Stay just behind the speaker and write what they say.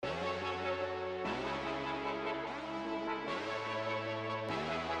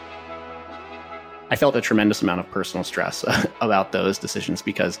I felt a tremendous amount of personal stress about those decisions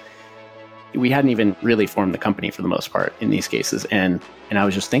because we hadn't even really formed the company for the most part in these cases. And I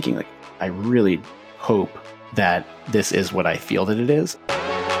was just thinking, like, I really hope that this is what I feel that it is.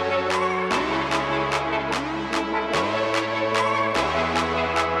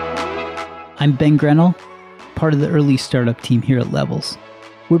 I'm Ben Grenell, part of the early startup team here at Levels.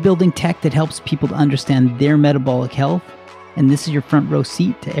 We're building tech that helps people to understand their metabolic health, and this is your front row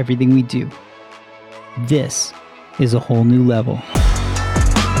seat to everything we do. This is a whole new level.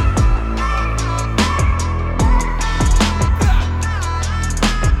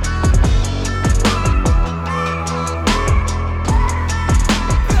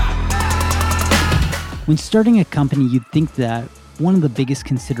 When starting a company, you'd think that one of the biggest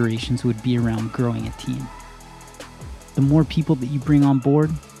considerations would be around growing a team. The more people that you bring on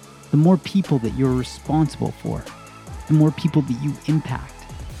board, the more people that you're responsible for, the more people that you impact.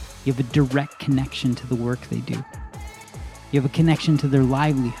 You have a direct connection to the work they do. You have a connection to their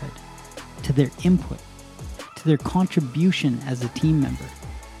livelihood, to their input, to their contribution as a team member.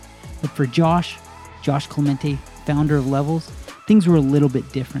 But for Josh Clemente, founder of Levels, things were a little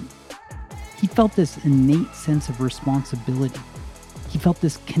bit different. He felt this innate sense of responsibility. He felt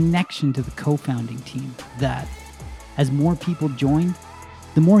this connection to the co-founding team that, as more people joined,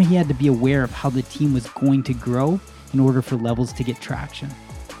 the more he had to be aware of how the team was going to grow in order for Levels to get traction.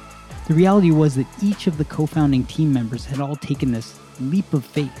 The reality was that each of the co-founding team members had all taken this leap of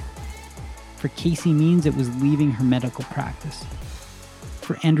faith. For Casey Means, it was leaving her medical practice.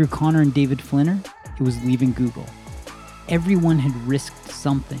 For Andrew Connor and David Flinner, it was leaving Google. Everyone had risked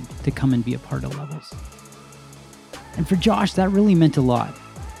something to come and be a part of Levels. And for Josh, that really meant a lot.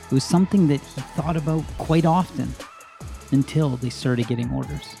 It was something that he thought about quite often until they started getting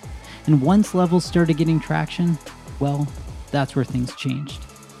orders. And once Levels started getting traction, well, that's where things changed.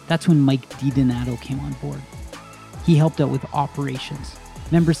 That's when Mike DiDonato came on board. He helped out with operations,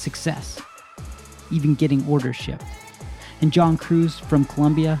 member success, even getting orders shipped. And John Cruz from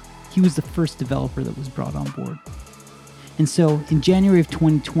Colombia, he was the first developer that was brought on board. And so in January of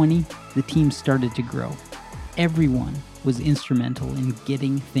 2020, the team started to grow. Everyone was instrumental in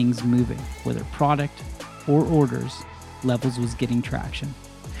getting things moving, whether product or orders, Levels was getting traction.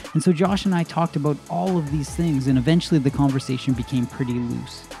 And so Josh and I talked about all of these things, and eventually the conversation became pretty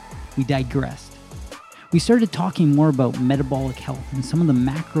loose. We digressed. We started talking more about metabolic health and some of the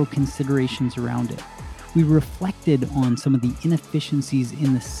macro considerations around it. We reflected on some of the inefficiencies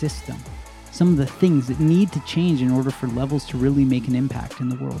in the system, some of the things that need to change in order for Levels to really make an impact in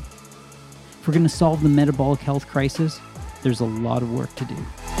the world. If we're going to solve the metabolic health crisis, there's a lot of work to do.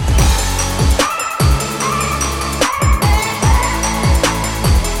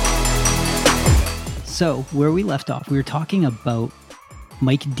 So where we left off, we were talking about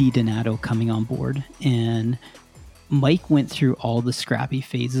Mike DiDonato coming on board, and Mike went through all the scrappy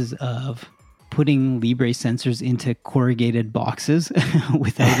phases of putting Libre sensors into corrugated boxes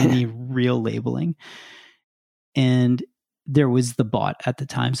without any real labeling. And there was the bot at the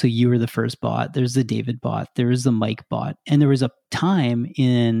time. So you were the first bot. There's the David bot. There was the Mike bot. And there was a time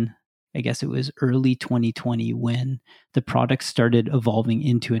in, I guess it was early 2020, when the product started evolving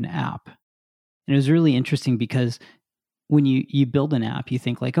into an app. And it was really interesting because when you build an app, you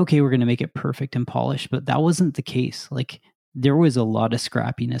think like, okay, we're going to make it perfect and polished, but that wasn't the case. Like, there was a lot of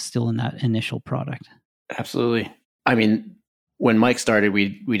scrappiness still in that initial product. Absolutely. I mean, when Mike started,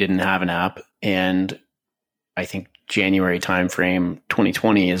 we didn't have an app, and I think January timeframe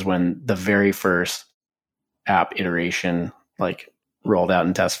 2020 is when the very first app iteration like rolled out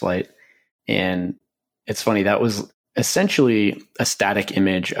in test flight. And it's funny, that was essentially a static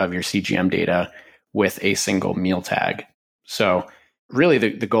image of your CGM data with a single meal tag. So really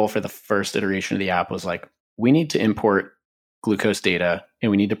the goal for the first iteration of the app was like, we need to import glucose data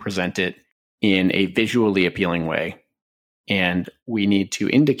and we need to present it in a visually appealing way. And we need to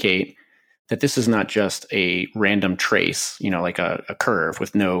indicate that this is not just a random trace, like a curve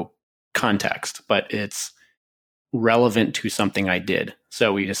with no context, but it's relevant to something I did.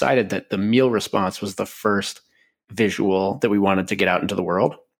 So we decided that the meal response was the first visual that we wanted to get out into the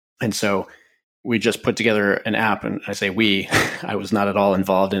world. And so we just put together an app, and I say we, I was not at all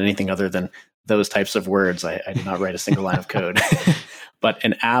involved in anything other than those types of words. I did not write a single line of code, but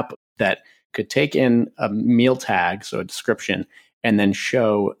an app that could take in a meal tag, so a description, and then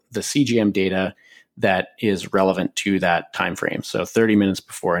show the CGM data that is relevant to that time frame. So 30 minutes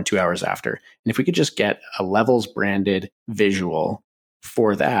before and 2 hours after. And if we could just get a Levels branded visual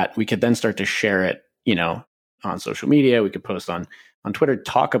for that, we could then start to share it, on social media. We could post on Twitter,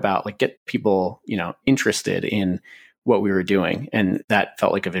 talk about, like, get people, interested in what we were doing. And that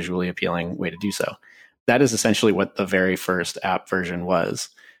felt like a visually appealing way to do so. That is essentially what the very first app version was.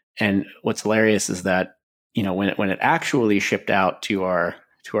 And what's hilarious is that, when it actually shipped out to our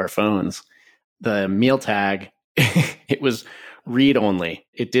phones, the meal tag, it was read only.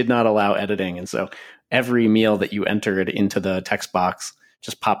 It did not allow editing. And so every meal that you entered into the text box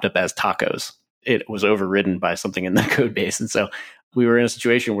just popped up as tacos. It was overridden by something in the code base. And so we were in a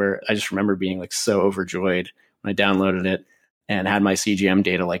situation where I just remember being like so overjoyed when I downloaded it and had my CGM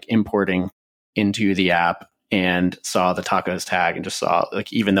data like importing into the app and saw the tacos tag and just saw,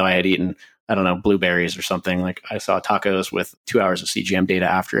 like, even though I had eaten, I don't know, blueberries or something, like I saw tacos with 2 hours of CGM data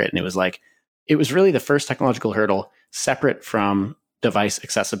after it. And it was like, it was really the first technological hurdle separate from device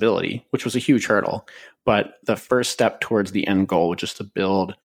accessibility, which was a huge hurdle. But the first step towards the end goal, which is to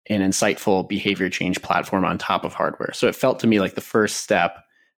build an insightful behavior change platform on top of hardware. So it felt to me like the first step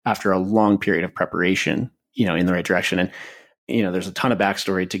after a long period of preparation, in the right direction. And, there's a ton of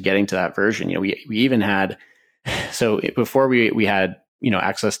backstory to getting to that version. We even had, before we had,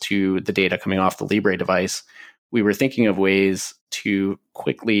 access to the data coming off the Libre device, we were thinking of ways to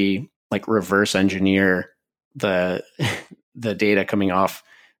quickly like reverse engineer the data coming off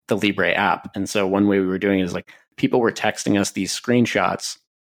the Libre app. And so one way we were doing it is like people were texting us these screenshots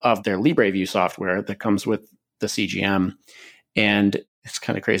of their LibreView software that comes with the CGM. And it's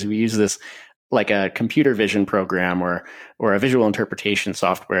kind of crazy. We use this like a computer vision program or a visual interpretation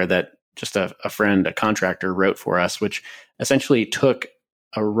software that just a friend, a contractor, wrote for us, which essentially took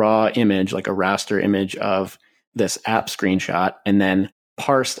a raw image, like a raster image of this app screenshot, and then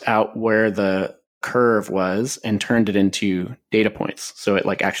parsed out where the curve was and turned it into data points. So it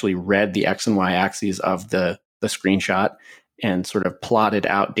like actually read the X and Y axes of the screenshot and sort of plotted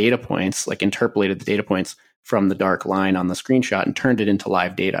out data points, like interpolated the data points from the dark line on the screenshot and turned it into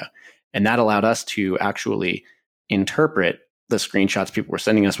live data. And that allowed us to actually interpret the screenshots people were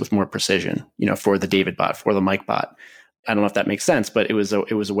sending us with more precision, for the David bot, for the Mike bot. I don't know if that makes sense, but it was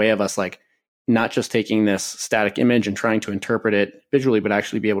a way of us like not just taking this static image and trying to interpret it visually, but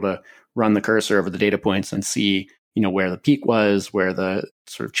actually be able to run the cursor over the data points and see, where the peak was, where the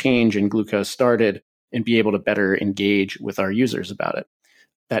sort of change in glucose started, and be able to better engage with our users about it.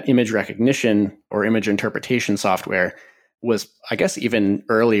 That image recognition or image interpretation software was, I guess, even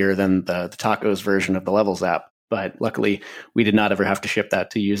earlier than the tacos version of the Levels app. But luckily, we did not ever have to ship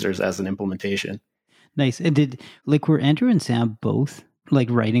that to users as an implementation. Nice. And were Andrew and Sam both like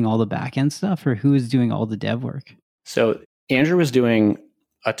writing all the backend stuff, or who was doing all the dev work? So Andrew was doing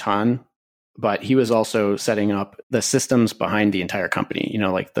a ton, but he was also setting up the systems behind the entire company,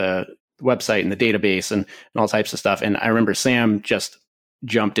 like the website and the database and all types of stuff. And I remember Sam just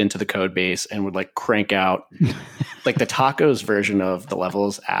jumped into the code base and would like crank out like the tacos version of the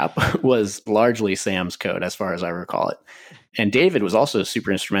Levels app was largely Sam's code as far as I recall it. And David was also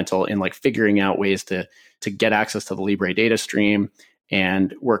super instrumental in like figuring out ways to get access to the Libre data stream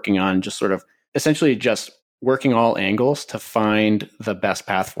and working on just sort of essentially just working all angles to find the best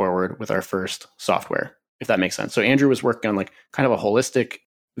path forward with our first software, if that makes sense. So Andrew was working on like kind of a holistic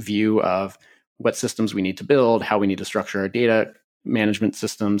view of what systems we need to build, how we need to structure our data management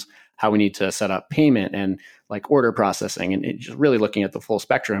systems, how we need to set up payment and like order processing, and just really looking at the full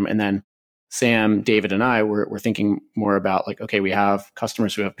spectrum. And then Sam, David, and I were thinking more about like, okay, we have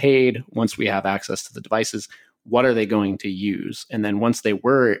customers who have paid. Once we have access to the devices, what are they going to use? And then once they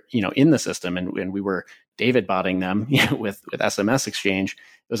were, in the system and we were David botting them with SMS exchange,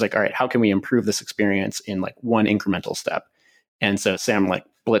 it was like, all right, how can we improve this experience in like one incremental step? And so Sam like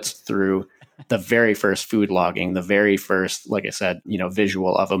blitzed through the very first food logging, the very first, like I said,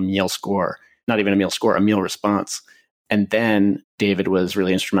 visual of a meal score, not even a meal score, a meal response. And then David was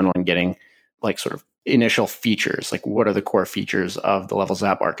really instrumental in getting like sort of initial features, like what are the core features of the Levels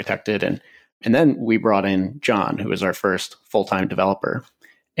app architected. And then we brought in John, who was our first full-time developer.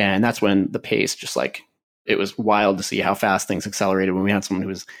 And that's when the pace just like, it was wild to see how fast things accelerated when we had someone who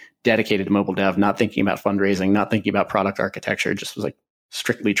was dedicated to mobile dev, not thinking about fundraising, not thinking about product architecture, just was like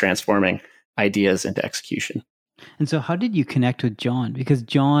strictly transforming ideas into execution. And so how did you connect with John? Because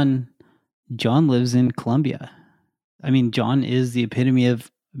John lives in Colombia. I mean, John is the epitome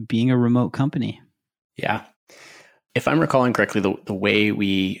of being a remote company. Yeah. If I'm recalling correctly, the way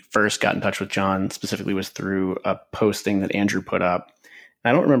we first got in touch with John specifically was through a posting that Andrew put up.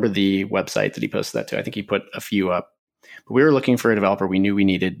 I don't remember the website that he posted that to. I think he put a few up. But we were looking for a developer we knew we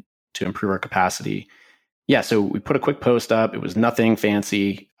needed to improve our capacity. Yeah, so we put a quick post up. It was nothing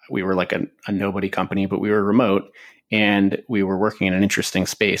fancy. We were like a nobody company, but we were remote and we were working in an interesting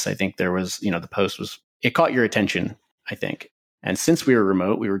space. I think there was, the post it caught your attention, I think. And since we were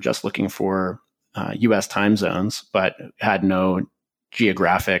remote, we were just looking for US time zones, but had no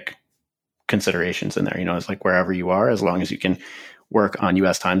geographic considerations in there. It's like wherever you are, as long as you can work on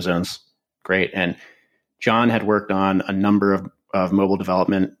US time zones, great. And John had worked on a number of mobile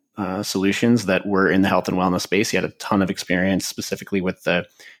development solutions that were in the health and wellness space. He had a ton of experience specifically with the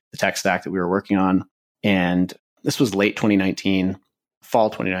tech stack that we were working on. And this was late 2019, fall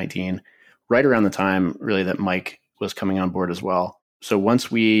 2019, right around the time really that Mike was coming on board as well. So once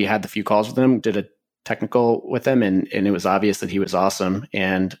we had the few calls with him, did a technical with him, and it was obvious that he was awesome.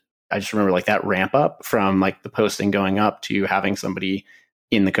 And I just remember like that ramp up from like the posting going up to having somebody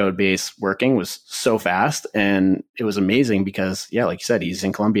in the code base working was so fast. And it was amazing because, yeah, like you said, he's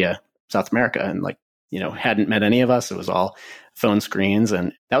in Colombia, South America, and like, hadn't met any of us. It was all phone screens.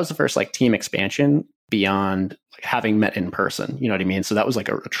 And that was the first like team expansion beyond like having met in person. You know what I mean? So that was like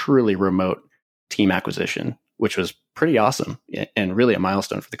a truly remote team acquisition, which was pretty awesome and really a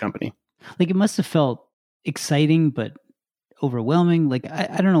milestone for the company. Like it must have felt exciting, but overwhelming. Like,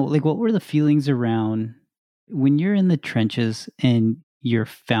 I don't know, like what were the feelings around when you're in the trenches and you're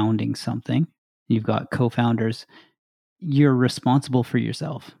founding something, you've got co-founders, you're responsible for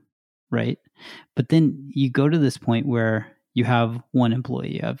yourself, right? But then you go to this point where you have one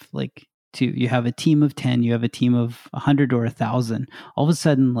employee, you have like two, you have a team of 10, you have a team of 100 or 1,000. All of a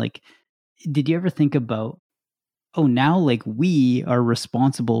sudden, like, did you ever think about, oh, now like we are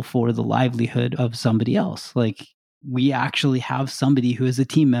responsible for the livelihood of somebody else? Like we actually have somebody who is a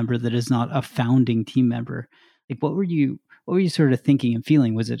team member that is not a founding team member. Like what were you sort of thinking and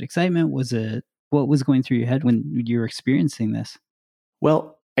feeling? Was it excitement? What was going through your head when you were experiencing this?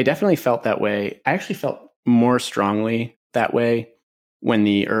 Well, I definitely felt that way. I actually felt more strongly that way when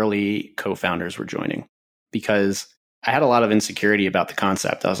the early co-founders were joining, because I had a lot of insecurity about the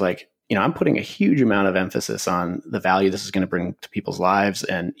concept. I was like, I'm putting a huge amount of emphasis on the value this is going to bring to people's lives.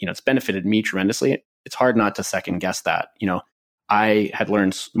 And, it's benefited me tremendously. It's hard not to second guess that. I had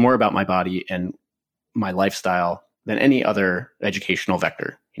learned more about my body and my lifestyle than any other educational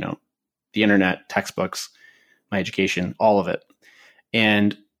vector, the internet, textbooks, my education, all of it.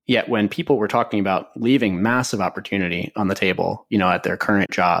 And yet when people were talking about leaving massive opportunity on the table, at their current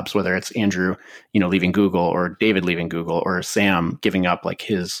jobs, whether it's Andrew, leaving Google, or David leaving Google, or Sam giving up like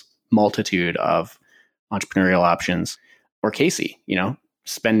his multitude of entrepreneurial options, or Casey,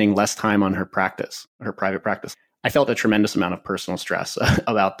 spending less time on her private practice. I felt a tremendous amount of personal stress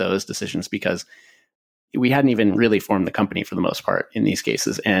about those decisions because we hadn't even really formed the company for the most part in these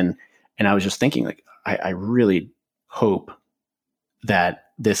cases. And I was just thinking like, I really hope that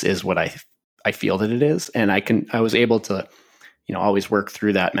this is what I feel that it is. And I was able to, always work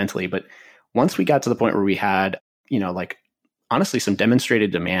through that mentally. But once we got to the point where we had, like honestly, some demonstrated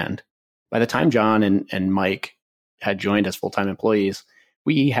demand, by the time John and Mike had joined as full-time employees,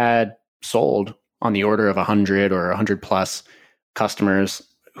 we had sold on the order of 100 or 100 plus customers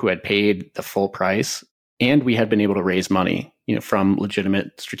who had paid the full price. And we had been able to raise money, from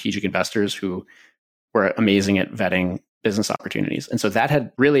legitimate strategic investors who were amazing at vetting business opportunities. And so that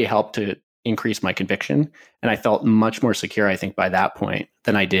had really helped to increase my conviction. And I felt much more secure, I think, by that point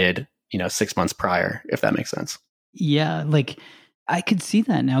than I did, 6 months prior, if that makes sense. Yeah, like I could see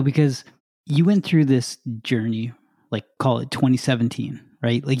that now because you went through this journey, like call it 2017,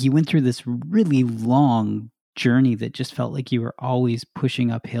 right? Like you went through this really long journey that just felt like you were always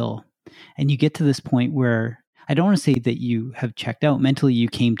pushing uphill. And you get to this point where I don't want to say that you have checked out. Mentally, you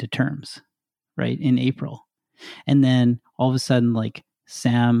came to terms, right, in April. And then all of a sudden, like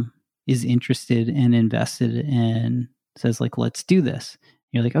Sam is interested and invested and says like, let's do this.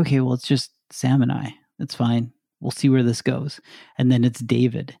 You're like, okay, well, it's just Sam and I. That's fine. We'll see where this goes. And then it's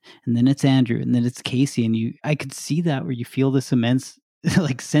David, and then it's Andrew, and then it's Casey. And I could see that where you feel this immense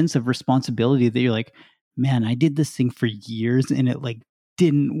like sense of responsibility that you're like, man, I did this thing for years and it like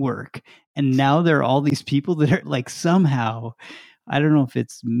didn't work. And now there are all these people that are like somehow, I don't know if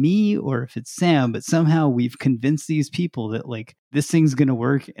it's me or if it's Sam, but somehow we've convinced these people that like this thing's going to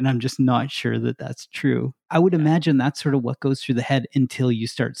work. And I'm just not sure that that's true. I would imagine that's sort of what goes through the head until you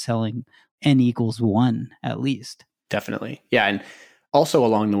start selling N=1 at least. Definitely. Yeah. And also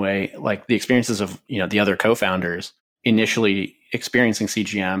along the way, like the experiences of, the other co-founders initially experiencing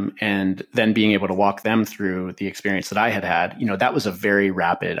CGM and then being able to walk them through the experience that I had, that was a very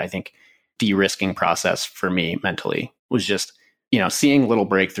rapid, I think, de-risking process for me mentally. Was just, seeing little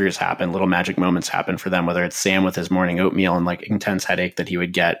breakthroughs happen, little magic moments happen for them, whether it's Sam with his morning oatmeal and like intense headache that he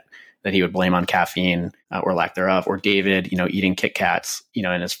would get, that he would blame on caffeine or lack thereof, or David, eating Kit Kats,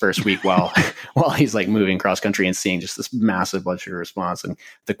 in his first week while he's like moving cross country and seeing just this massive blood sugar response and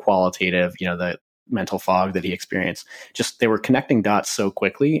the qualitative, the mental fog that he experienced. Just they were connecting dots so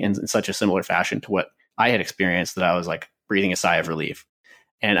quickly in such a similar fashion to what I had experienced that I was like breathing a sigh of relief.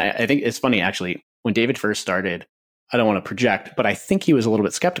 And I think it's funny, actually, when David first started, I don't want to project, but I think he was a little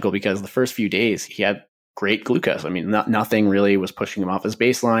bit skeptical because the first few days he had great glucose. I mean, nothing really was pushing him off his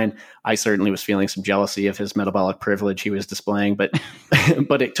baseline. I certainly was feeling some jealousy of his metabolic privilege he was displaying, but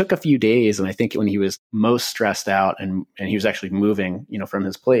but it took a few days. And I think when he was most stressed out and he was actually moving, from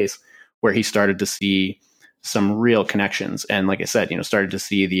his place, where he started to see some real connections. And like I said, started to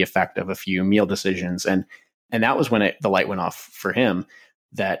see the effect of a few meal decisions. And that was when the light went off for him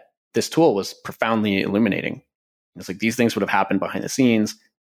that this tool was profoundly illuminating. It's like these things would have happened behind the scenes.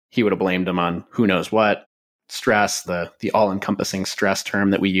 He would have blamed them on who knows what, stress, the all-encompassing stress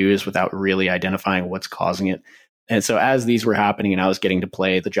term that we use without really identifying what's causing it. And so as these were happening and I was getting to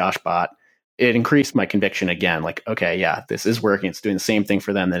play the Josh bot, it increased my conviction again, like, okay, yeah, this is working. It's doing the same thing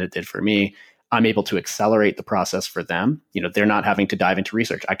for them that it did for me. I'm able to accelerate the process for them. They're not having to dive into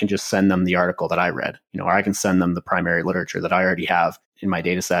research. I can just send them the article that I read, or I can send them the primary literature that I already have in my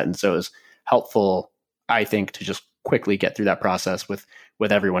data set. And so it was helpful, I think, to just quickly get through that process with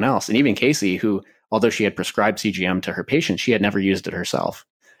everyone else. And even Casey, who, although she had prescribed CGM to her patients, she had never used it herself.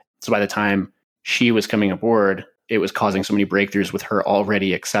 So by the time she was coming aboard, it was causing so many breakthroughs with her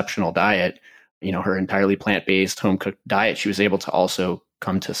already exceptional diet, her entirely plant-based, home-cooked diet. She was able to also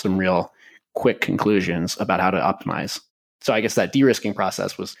come to some real quick conclusions about how to optimize. So I guess that de-risking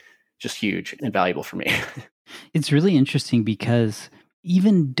process was just huge and valuable for me. It's really interesting because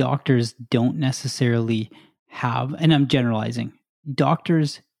even doctors don't necessarily have, and I'm generalizing,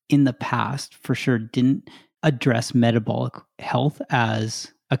 doctors in the past for sure didn't address metabolic health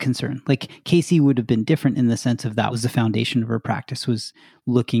as a concern. Like Casey would have been different in the sense of that was the foundation of her practice, was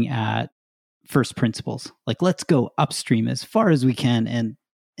looking at first principles. Like, let's go upstream as far as we can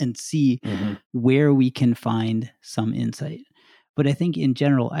and see where we can find some insight. But I think in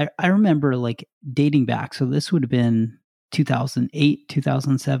general, I remember like dating back. So this would have been 2008,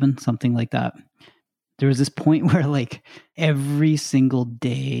 2007, something like that. There was this point where like every single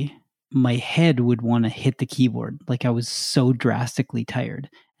day, my head would want to hit the keyboard. Like I was so drastically tired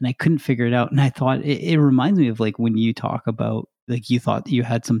and I couldn't figure it out. And I thought it reminds me of like when you talk about like you thought you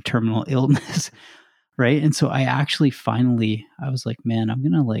had some terminal illness, right? And so I actually I was like, man, I'm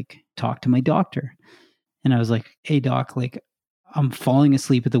going to like talk to my doctor. And I was like, hey doc, like I'm falling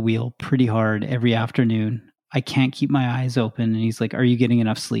asleep at the wheel pretty hard every afternoon. I can't keep my eyes open. And he's like, are you getting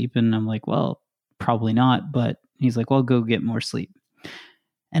enough sleep? And I'm like, well, probably not. But he's like, well, go get more sleep.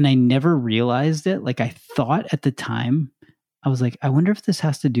 And I never realized it. Like I thought at the time, I was like, I wonder if this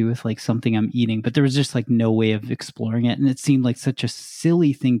has to do with like something I'm eating, but there was just like no way of exploring it. And it seemed like such a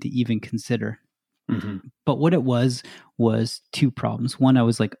silly thing to even consider. But what it was two problems. One, I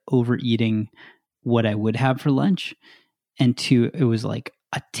was like overeating what I would have for lunch. And two, it was like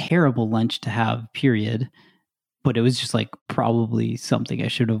a terrible lunch to have, period. But it was just like probably something I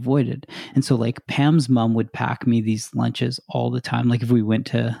should have avoided. And so like Pam's mom would pack me these lunches all the time. Like if we went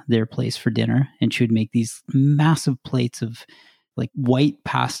to their place for dinner, and she would make these massive plates of like white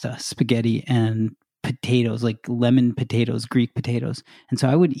pasta, spaghetti, and potatoes, like lemon potatoes, Greek potatoes. And so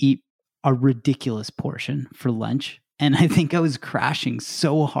I would eat a ridiculous portion for lunch. And I think I was crashing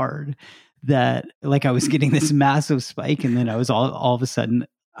so hard that like I was getting this massive spike. And then I was all of a sudden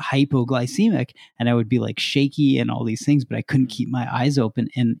hypoglycemic, and I would be like shaky and all these things, but I couldn't keep my eyes open.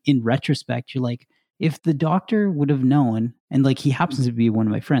 And in retrospect, you're like, if the doctor would have known, and like he happens to be one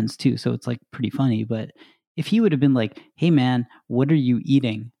of my friends too, so it's like pretty funny, but if he would have been like, hey man, what are you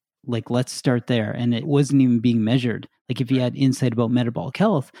eating? Like, let's start there. And it wasn't even being measured. Like if he had insight about metabolic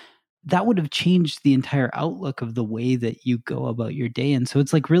health, that would have changed the entire outlook of the way that you go about your day. And so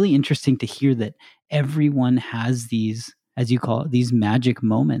it's like really interesting to hear that everyone has these, as you call it, these magic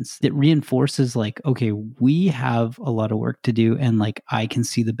moments that reinforces like, okay, we have a lot of work to do, and like I can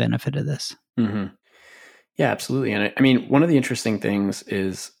see the benefit of this. Yeah, absolutely. And I mean, one of the interesting things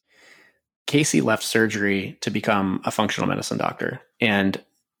is Casey left surgery to become a functional medicine doctor. And,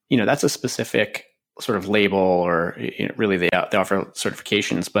 that's a specific sort of label, or really they offer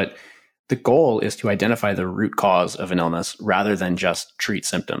certifications, but the goal is to identify the root cause of an illness rather than just treat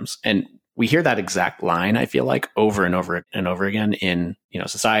symptoms. And we hear that exact line, I feel like, over and over and over again in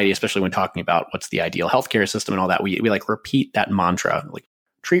society, especially when talking about what's the ideal healthcare system and all that. We like repeat that mantra, like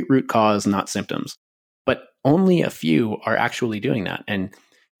treat root cause, not symptoms. But only a few are actually doing that. And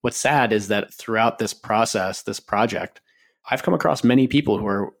what's sad is that throughout this process, this project, I've come across many people who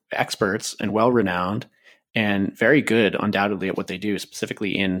are experts and well-renowned and very good, undoubtedly, at what they do,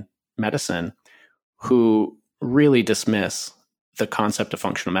 specifically in medicine, who really dismiss the concept of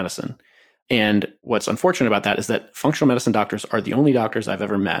functional medicine. And what's unfortunate about that is that functional medicine doctors are the only doctors I've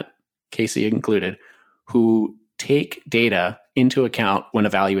ever met, Casey included, who take data into account when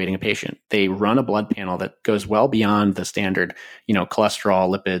evaluating a patient. They run a blood panel that goes well beyond the standard,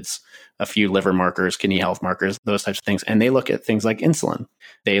 cholesterol, lipids, a few liver markers, kidney health markers, those types of things. And they look at things like insulin.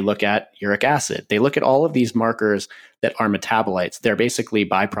 They look at uric acid. They look at all of these markers that are metabolites. They're basically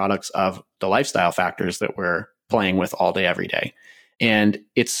byproducts of the lifestyle factors that we're playing with all day, every day. And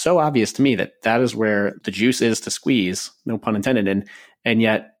it's so obvious to me that that is where the juice is to squeeze, no pun intended. And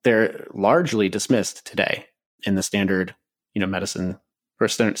yet they're largely dismissed today in the standard, medicine or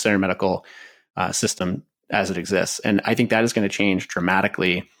standard medical system as it exists. And I think that is going to change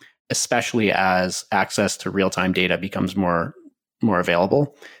dramatically, especially as access to real-time data becomes more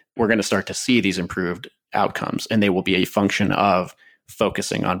available. We're going to start to see these improved outcomes, and they will be a function of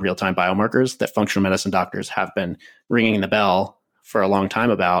focusing on real-time biomarkers that functional medicine doctors have been ringing the bell for a long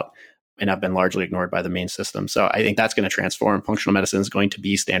time about and have been largely ignored by the main system. So I think that's going to transform. Functional medicine is going to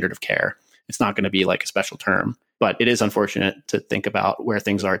be standard of care. It's not going to be like a special term, but it is unfortunate to think about where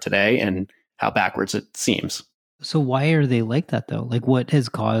things are today and how backwards it seems. So why are they like that though? Like what has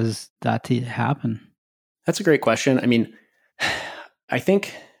caused that to happen? That's a great question. I mean, I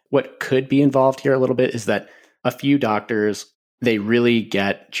think what could be involved here a little bit is that a few doctors, they really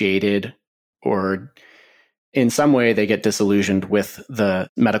get jaded, or in some way they get disillusioned with the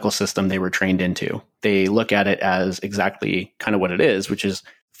medical system they were trained into. They look at it as exactly kind of what it is, which is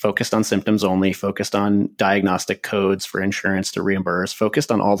focused on symptoms only, focused on diagnostic codes for insurance to reimburse,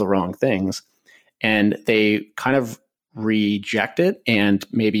 focused on all the wrong things. And they kind of reject it and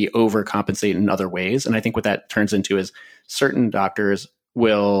maybe overcompensate in other ways. And I think what that turns into is certain doctors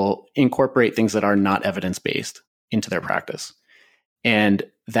will incorporate things that are not evidence-based into their practice. And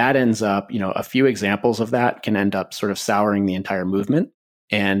that ends up, a few examples of that can end up sort of souring the entire movement.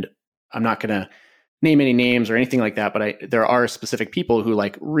 And I'm not going to name any names or anything like that, but there are specific people who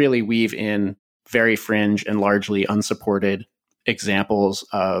like really weave in very fringe and largely unsupported examples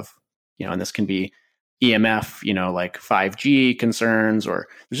of, and this can be EMF, like 5G concerns, or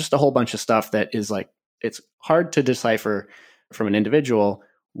there's just a whole bunch of stuff that is like, it's hard to decipher from an individual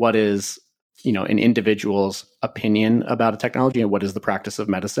what is, an individual's opinion about a technology and what is the practice of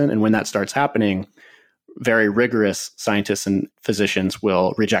medicine. And when that starts happening, very rigorous scientists and physicians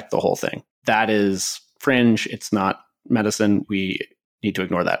will reject the whole thing. That is fringe. It's not medicine. We need to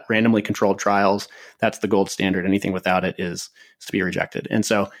ignore that. Randomly controlled trials, that's the gold standard. Anything without it is to be rejected. And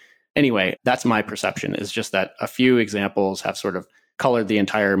so anyway, that's my perception, is just that a few examples have sort of colored the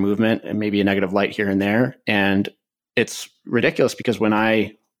entire movement and maybe a negative light here and there. And it's ridiculous because when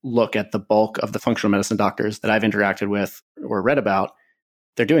I look at the bulk of the functional medicine doctors that I've interacted with or read about,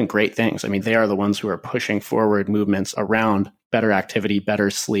 they're doing great things. I mean, they are the ones who are pushing forward movements around better activity, better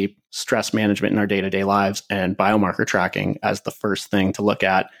sleep, stress management in our day-to-day lives, and biomarker tracking as the first thing to look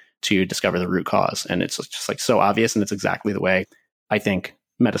at to discover the root cause. And it's just like so obvious, and it's exactly the way I think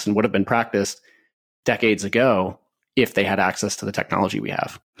medicine would have been practiced decades ago if they had access to the technology we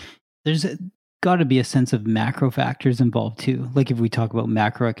have. There's got to be a sense of macro factors involved too. Like if we talk about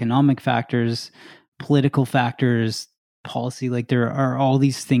macroeconomic factors, political factors, policy, like there are all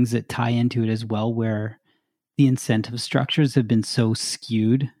these things that tie into it as well, where the incentive structures have been so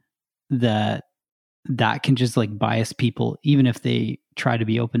skewed that can just like bias people. Even if they try to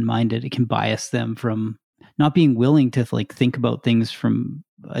be open-minded, it can bias them from not being willing to like think about things from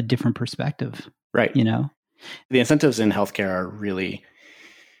a different perspective. Right. The incentives in healthcare are really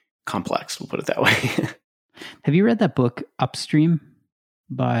complex, we'll put it that way. Have you read that book Upstream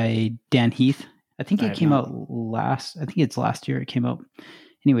by Dan Heath? I think it came out last year it came out.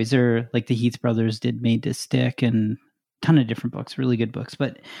 Anyways, they're like the Heath brothers did Made to Stick and a ton of different books, really good books.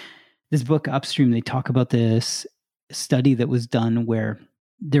 But this book Upstream, they talk about this study that was done where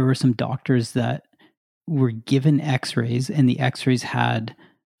there were some doctors that were given x-rays, and the x-rays had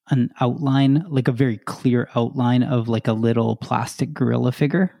an outline, like a very clear outline of like a little plastic gorilla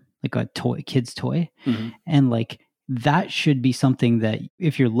figure, like a toy, kid's toy. Mm-hmm. And like that should be something that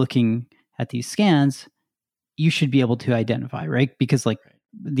if you're looking at these scans, you should be able to identify, right? Because like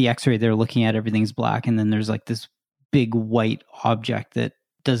the x-ray they're looking at, everything's black, and then there's like this big white object that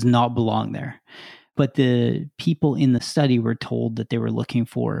does not belong there. But the people in the study were told that they were looking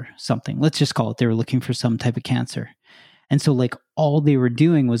for something. Let's just call it, they were looking for some type of cancer. And so like all they were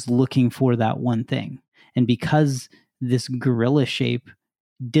doing was looking for that one thing. And because this gorilla shape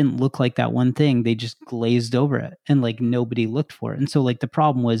didn't look like that one thing, they just glazed over it and like nobody looked for it. And so like the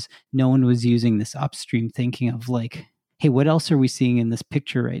problem was no one was using this upstream thinking of like, hey, what else are we seeing in this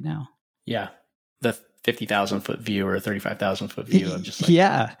picture right now? Yeah. The 50,000 foot view or 35,000 foot view of just like,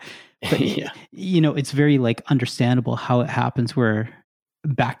 yeah. But, Yeah. it's very like understandable how it happens, where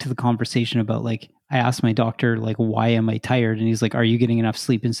back to the conversation about like, I asked my doctor, like, why am I tired? And he's like, are you getting enough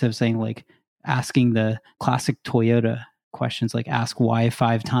sleep? Instead of saying like, asking the classic Toyota questions, like ask why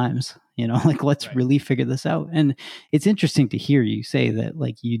 5 times, like let's Right. really figure this out. And it's interesting to hear you say that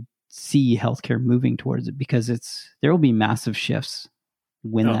like you see healthcare moving towards it, because there will be massive shifts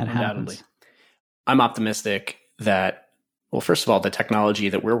when that undoubtedly happens. I'm optimistic that, well, first of all, the technology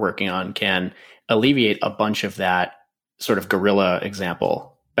that we're working on can alleviate a bunch of that sort of guerrilla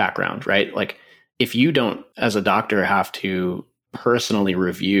example background, right? Like if you don't, as a doctor, have to personally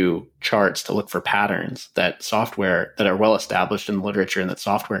review charts to look for patterns that are well established in the literature and that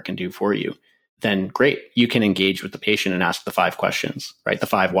software can do for you, then great. You can engage with the patient and ask the 5 questions, right? The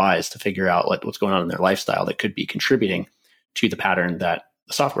 5 whys to figure out what's going on in their lifestyle that could be contributing to the pattern that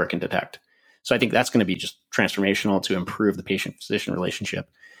the software can detect. So I think that's going to be just transformational to improve the patient-physician relationship.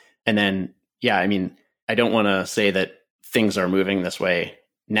 And then, yeah, I mean, I don't want to say that things are moving this way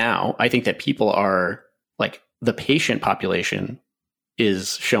now. I think that people are like, the patient population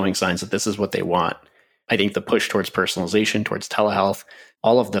is showing signs that this is what they want. I think the push towards personalization, towards telehealth,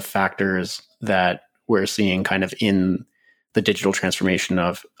 all of the factors that we're seeing kind of in the digital transformation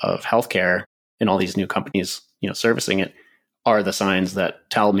of healthcare and all these new companies, servicing it, are the signs that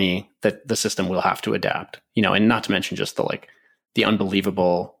tell me that the system will have to adapt, and not to mention just the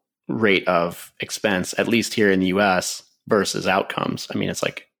unbelievable rate of expense, at least here in the US, versus outcomes. I mean, it's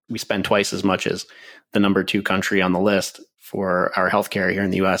like we spend twice as much as the number 2 country on the list for our healthcare here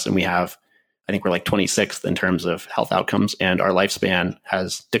in the US. And I think we're like 26th in terms of health outcomes, and our lifespan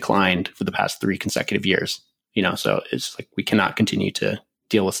has declined for the past 3 consecutive years, so it's like we cannot continue to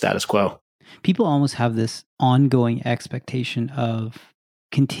deal with status quo. People almost have this ongoing expectation of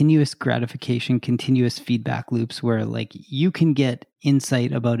continuous gratification, continuous feedback loops, where like you can get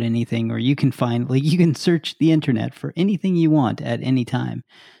insight about anything, or you can find, like, you can search the internet for anything you want at any time.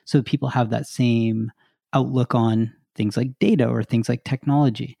 So people have that same outlook on things like data or things like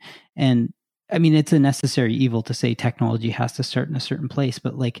technology. And I mean, it's a necessary evil to say technology has to start in a certain place,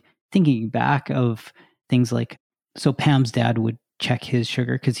 but like thinking back of things like, so Pam's dad would check his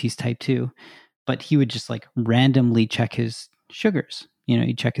sugar because he's type 2, but he would just like randomly check his sugars.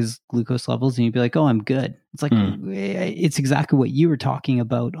 He'd check his glucose levels and he'd be like, oh, I'm good. It's like, it's exactly what you were talking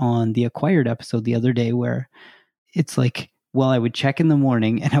about on the Acquired episode the other day, where it's like, well, I would check in the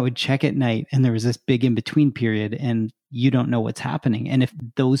morning and I would check at night, and there was this big in-between period, and you don't know what's happening. And if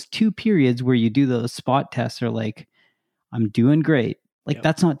those 2 periods where you do those spot tests are like, I'm doing great, like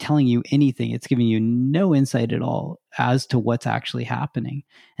that's not telling you anything. It's giving you no insight at all as to what's actually happening.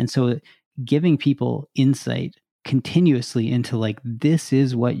 And so giving people insight continuously into like, this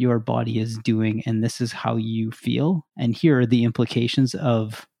is what your body is doing and this is how you feel, and here are the implications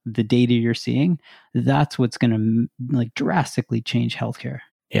of the data you're seeing, that's what's going to like drastically change healthcare.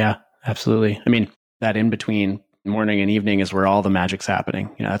 Yeah, absolutely. I mean, that in between morning and evening is where all the magic's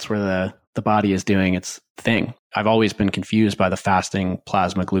happening. That's where the body is doing its thing. I've always been confused by the fasting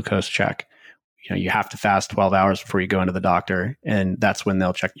plasma glucose check. You have to fast 12 hours before you go into the doctor, and that's when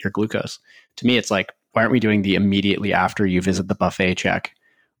they'll check your glucose. To me, it's like, why aren't we doing the immediately after you visit the buffet check,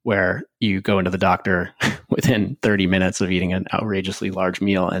 where you go into the doctor within 30 minutes of eating an outrageously large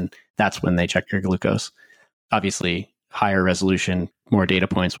meal, and that's when they check your glucose? Obviously, higher resolution, more data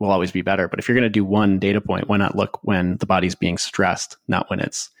points will always be better. But if you're going to do one data point, why not look when the body's being stressed, not when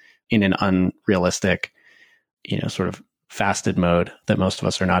it's in an unrealistic, sort of fasted mode that most of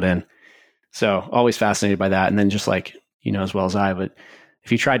us are not in. So always fascinated by that. And then just like, as well as I, but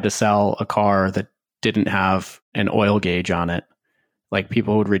if you tried to sell a car that didn't have an oil gauge on it, like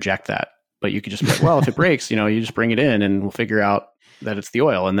people would reject that. But you could just be like, well, if it breaks, you just bring it in and we'll figure out that it's the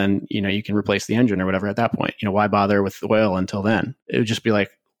oil. And then, you can replace the engine or whatever at that point. Why bother with the oil until then? It would just be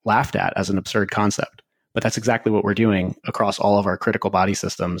like laughed at as an absurd concept. But that's exactly what we're doing across all of our critical body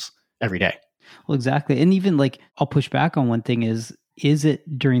systems every day. Well, exactly. And even like, I'll push back on one thing is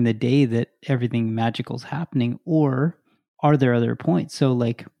it during the day that everything magical is happening, or are there other points? So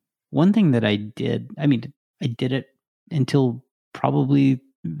like one thing that I did it until probably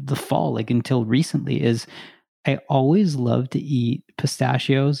the fall, like until recently, is I always loved to eat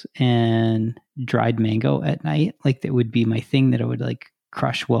pistachios and dried mango at night. Like that would be my thing that I would like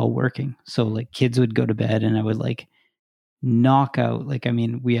crush while working. So like kids would go to bed and I would like knock out, like, I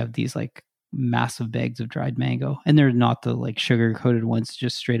mean, we have these like massive bags of dried mango, and they're not the like sugar coated ones,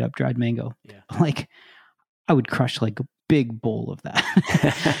 just straight up dried mango. Yeah. Like I would crush like a big bowl of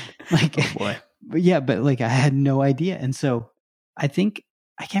that. Like, oh boy. But yeah, but like I had no idea. And so I think,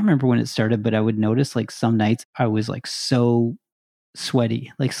 I can't remember when it started, but I would notice like some nights I was like so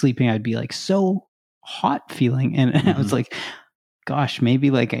sweaty, like sleeping, I'd be like so hot feeling. And I was like, gosh,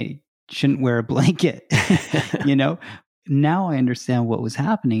 maybe like I shouldn't wear a blanket, you know? Now I understand what was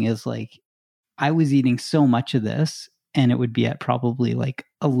happening is like, I was eating so much of this and it would be at probably like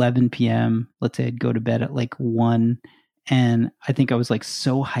 11 p.m. Let's say I'd go to bed at like 1. And I think I was like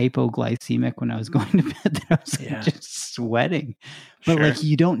so hypoglycemic when I was going to bed that I was like just sweating. But like,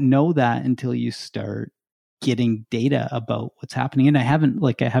 you don't know that until you start getting data about what's happening. And I haven't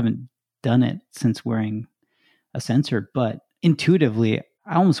done it since wearing a sensor, but intuitively,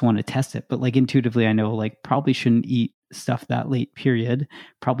 I almost want to test it. But like intuitively, I know like probably shouldn't eat stuff that late, period.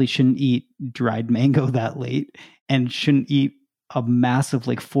 Probably shouldn't eat dried mango that late, and shouldn't eat a massive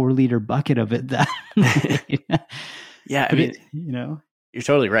like 4-liter bucket of it that late. Yeah, I mean, you're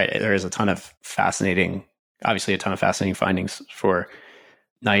totally right. There is obviously a ton of fascinating findings for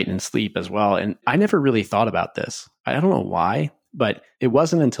night and sleep as well. And I never really thought about this. I don't know why, but it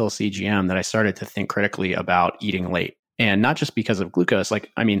wasn't until CGM that I started to think critically about eating late. And not just because of glucose.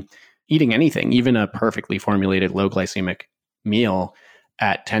 Like, I mean, eating anything, even a perfectly formulated low glycemic meal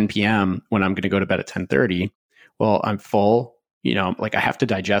at 10 p.m. when I'm going to go to bed at 10:30, well, I'm full, like I have to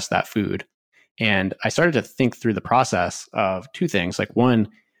digest that food. And I started to think through the process of two things. Like one,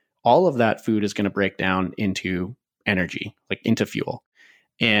 all of that food is going to break down into energy, like into fuel.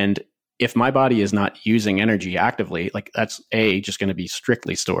 And if my body is not using energy actively, like that's A, just going to be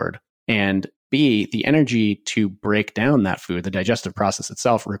strictly stored. And B, the energy to break down that food, the digestive process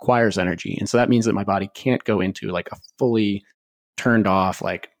itself requires energy. And so that means that my body can't go into like a fully turned off,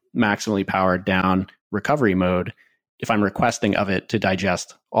 like maximally powered down recovery mode if I'm requesting of it to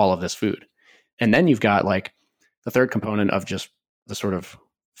digest all of this food. And then you've got like the third component of just the sort of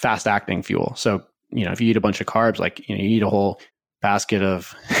fast acting fuel. So, if you eat a bunch of carbs, like, you eat a whole basket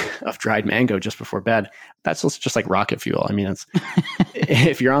of dried mango just before bed, that's just like rocket fuel. I mean, it's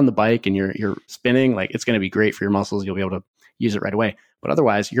if you're on the bike and you're spinning, like it's going to be great for your muscles. You'll be able to use it right away. But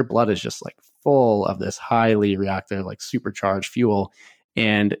otherwise, your blood is just like full of this highly reactive, like supercharged fuel.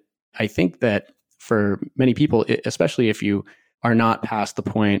 And I think that for many people, especially if you are not past the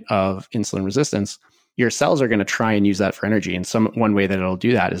point of insulin resistance, your cells are going to try and use that for energy. And one way that it'll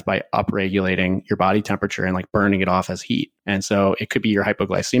do that is by upregulating your body temperature and like burning it off as heat. And so it could be you're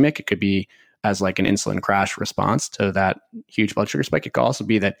hypoglycemic. It could be as like an insulin crash response to that huge blood sugar spike. It could also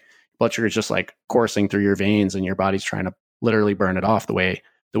be that blood sugar is just like coursing through your veins and your body's trying to literally burn it off the way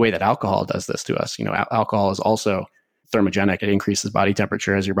that alcohol does this to us. Alcohol is also thermogenic. It increases body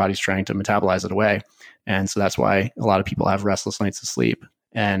temperature as your body's trying to metabolize it away. And so that's why a lot of people have restless nights of sleep.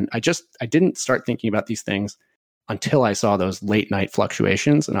 And I didn't start thinking about these things until I saw those late night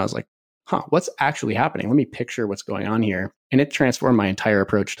fluctuations. And I was like, what's actually happening? Let me picture what's going on here. And it transformed my entire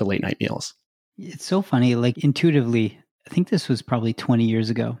approach to late night meals. It's so funny. Like intuitively, I think this was probably 20 years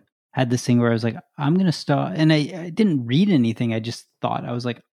ago. I had this thing where I was like, I'm going to stop. And I didn't read anything. I just thought, I was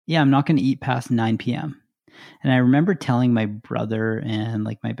like, yeah, I'm not going to eat past 9 p.m. And I remember telling my brother and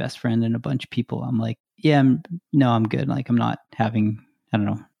like my best friend and a bunch of people, I'm like, yeah, I'm good. Like I'm not having, I don't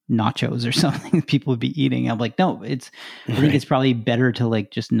know, nachos or something that people would be eating. I'm like, no, I think it's probably better to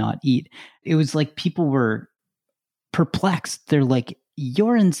like just not eat. It was like people were perplexed. They're like,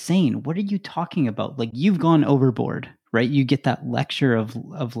 you're insane. What are you talking about? Like you've gone overboard, right? You get that lecture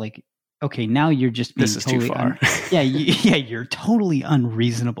of like, okay, now you're just being this is totally too far. You're totally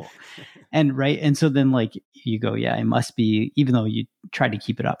unreasonable. And right. And so then like you go, yeah, it must be, even though you try to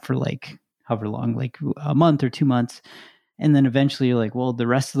keep it up for like however long, like a month or 2 months. And then eventually you're like, well, the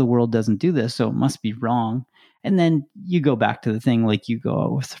rest of the world doesn't do this, so it must be wrong. And then you go back to the thing, like you go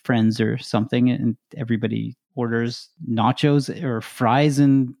out with friends or something and everybody orders nachos or fries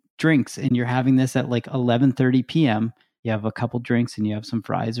and drinks. And you're having this at like 11:30 p.m. You have a couple drinks and you have some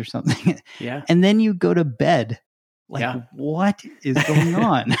fries or something. Yeah. And then you go to bed. Like, what is going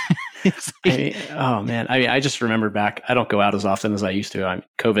on? Oh man. I just remember back, I don't go out as often as I used to.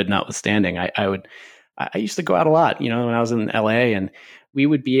 COVID notwithstanding, I used to go out a lot, when I was in LA, and we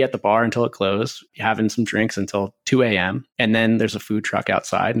would be at the bar until it closed, having some drinks until 2 a.m. And then there's a food truck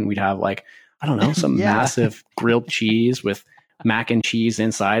outside and we'd have like, I don't know, some massive grilled cheese with mac and cheese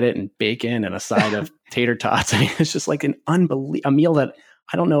inside it and bacon and a side of tater tots. I mean, it's just like a meal that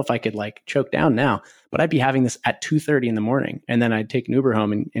I don't know if I could like choke down now, but I'd be having this at 2:30 in the morning. And then I'd take an Uber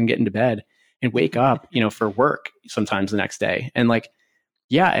home and get into bed and wake up, for work sometimes the next day. And like,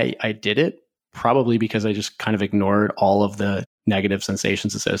 yeah, I did it probably because I just kind of ignored all of the negative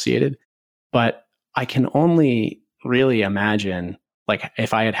sensations associated. But I can only really imagine, like,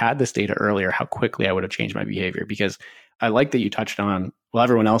 if I had this data earlier, how quickly I would have changed my behavior. Because I like that you touched on, well,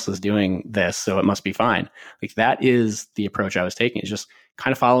 everyone else is doing this, so it must be fine. Like that is the approach I was taking, is just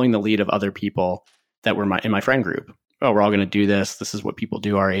kind of following the lead of other people that were in my friend group. Oh, we're all going to do this. This is what people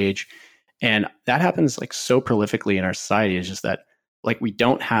do our age. And that happens like so prolifically in our society, is just that like we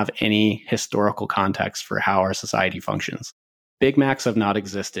don't have any historical context for how our society functions. Big Macs have not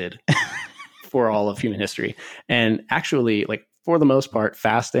existed for all of human history. And actually, like for the most part,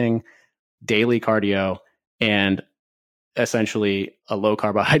 fasting, daily cardio, and essentially a low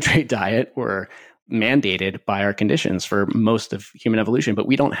carbohydrate diet were mandated by our conditions for most of human evolution. But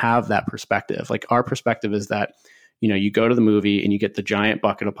we don't have that perspective. Like our perspective is that, you know, you go to the movie and you get the giant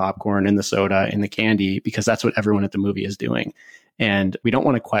bucket of popcorn and the soda and the candy because that's what everyone at the movie is doing. And we don't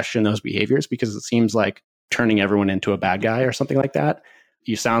want to question those behaviors because it seems like turning everyone into a bad guy or something like that.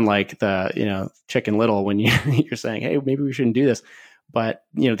 You sound like the, you know, Chicken Little when you're saying, hey, maybe we shouldn't do this. But,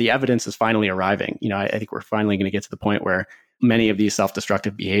 you know, the evidence is finally arriving. You know, I think we're finally going to get to the point where many of these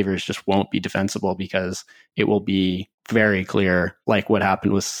self-destructive behaviors just won't be defensible because it will be very clear, like what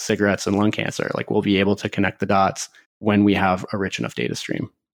happened with cigarettes and lung cancer. Like we'll be able to connect the dots when we have a rich enough data stream.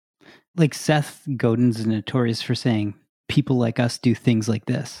 Like Seth Godin's notorious for saying, people like us do things like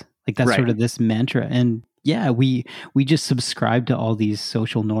this. Like that's sort of this mantra. And yeah, we just subscribe to all these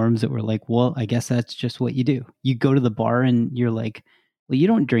social norms that we're like, well, I guess that's just what you do. You go to the bar and you're like, well, you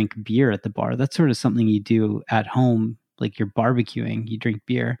don't drink beer at the bar. That's sort of something you do at home. Like you're barbecuing, you drink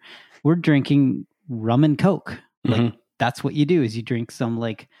beer. We're drinking rum and Coke. Like that's what you do, is you drink some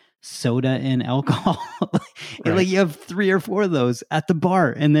like soda and alcohol. And like you have 3 or 4 of those at the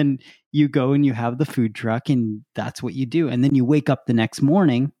bar, and then you go and you have the food truck, and that's what you do. And then you wake up the next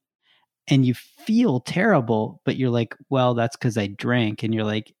morning and you feel terrible, but you're like, well, that's because I drank. And you're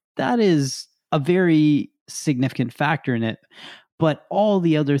like, that is a very significant factor in it. But all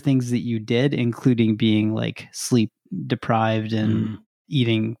the other things that you did, including being like sleep deprived and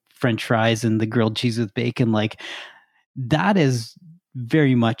eating French fries and the grilled cheese with bacon, like that is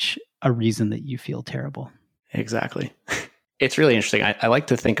very much a reason that you feel terrible. Exactly. It's really interesting. I like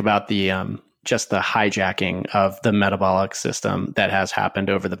to think about the just the hijacking of the metabolic system that has happened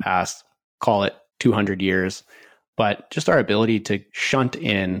over the past, call it 200 years, but just our ability to shunt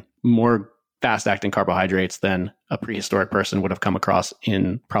in more fast-acting carbohydrates than a prehistoric person would have come across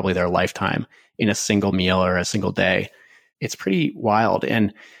in probably their lifetime in a single meal or a single day. It's pretty wild.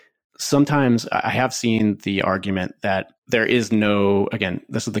 And sometimes I have seen the argument that there is no, again,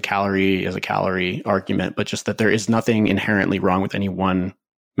 this is the calorie as a calorie argument, but just that there is nothing inherently wrong with any one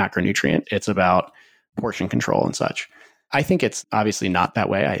macronutrient. It's about portion control and such. I think it's obviously not that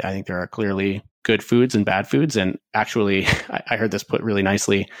way. I think there are clearly good foods and bad foods. And actually, I heard this put really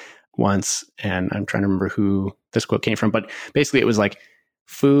nicely once, and I'm trying to remember who this quote came from, but basically it was like,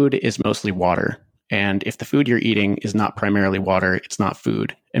 food is mostly water. And if the food you're eating is not primarily water, it's not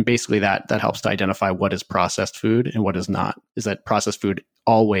food. And basically that helps to identify what is processed food and what is not, is that processed food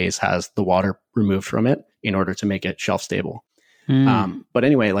always has the water removed from it in order to make it shelf stable. But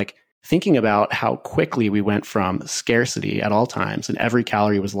anyway, like thinking about how quickly we went from scarcity at all times and every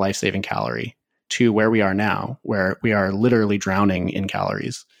calorie was life-saving calorie to where we are now, where we are literally drowning in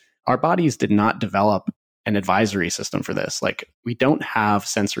calories. Our bodies did not develop an advisory system for this. Like we don't have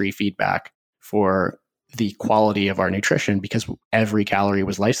sensory feedback for the quality of our nutrition because every calorie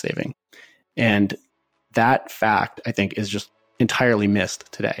was life-saving. And that fact, I think, is just entirely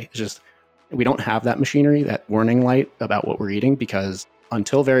missed today. It's just, we don't have that machinery, that warning light about what we're eating, because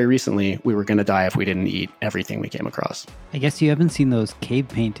until very recently, we were going to die if we didn't eat everything we came across. I guess you haven't seen those cave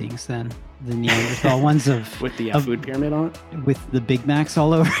paintings then, the Neanderthal ones of with the food pyramid on it? With the Big Macs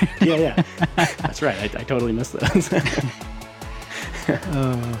all over. Yeah. That's right. I totally missed those.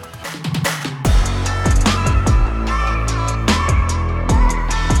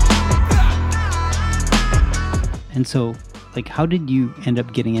 And so, like, how did you end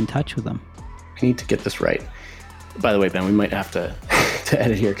up getting in touch with them? I need to get this right. By the way, Ben, we might have to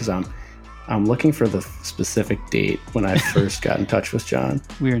edit here because I'm looking for the specific date when I first got in touch with John.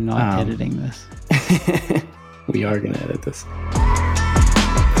 We are not editing this. We are going to edit this.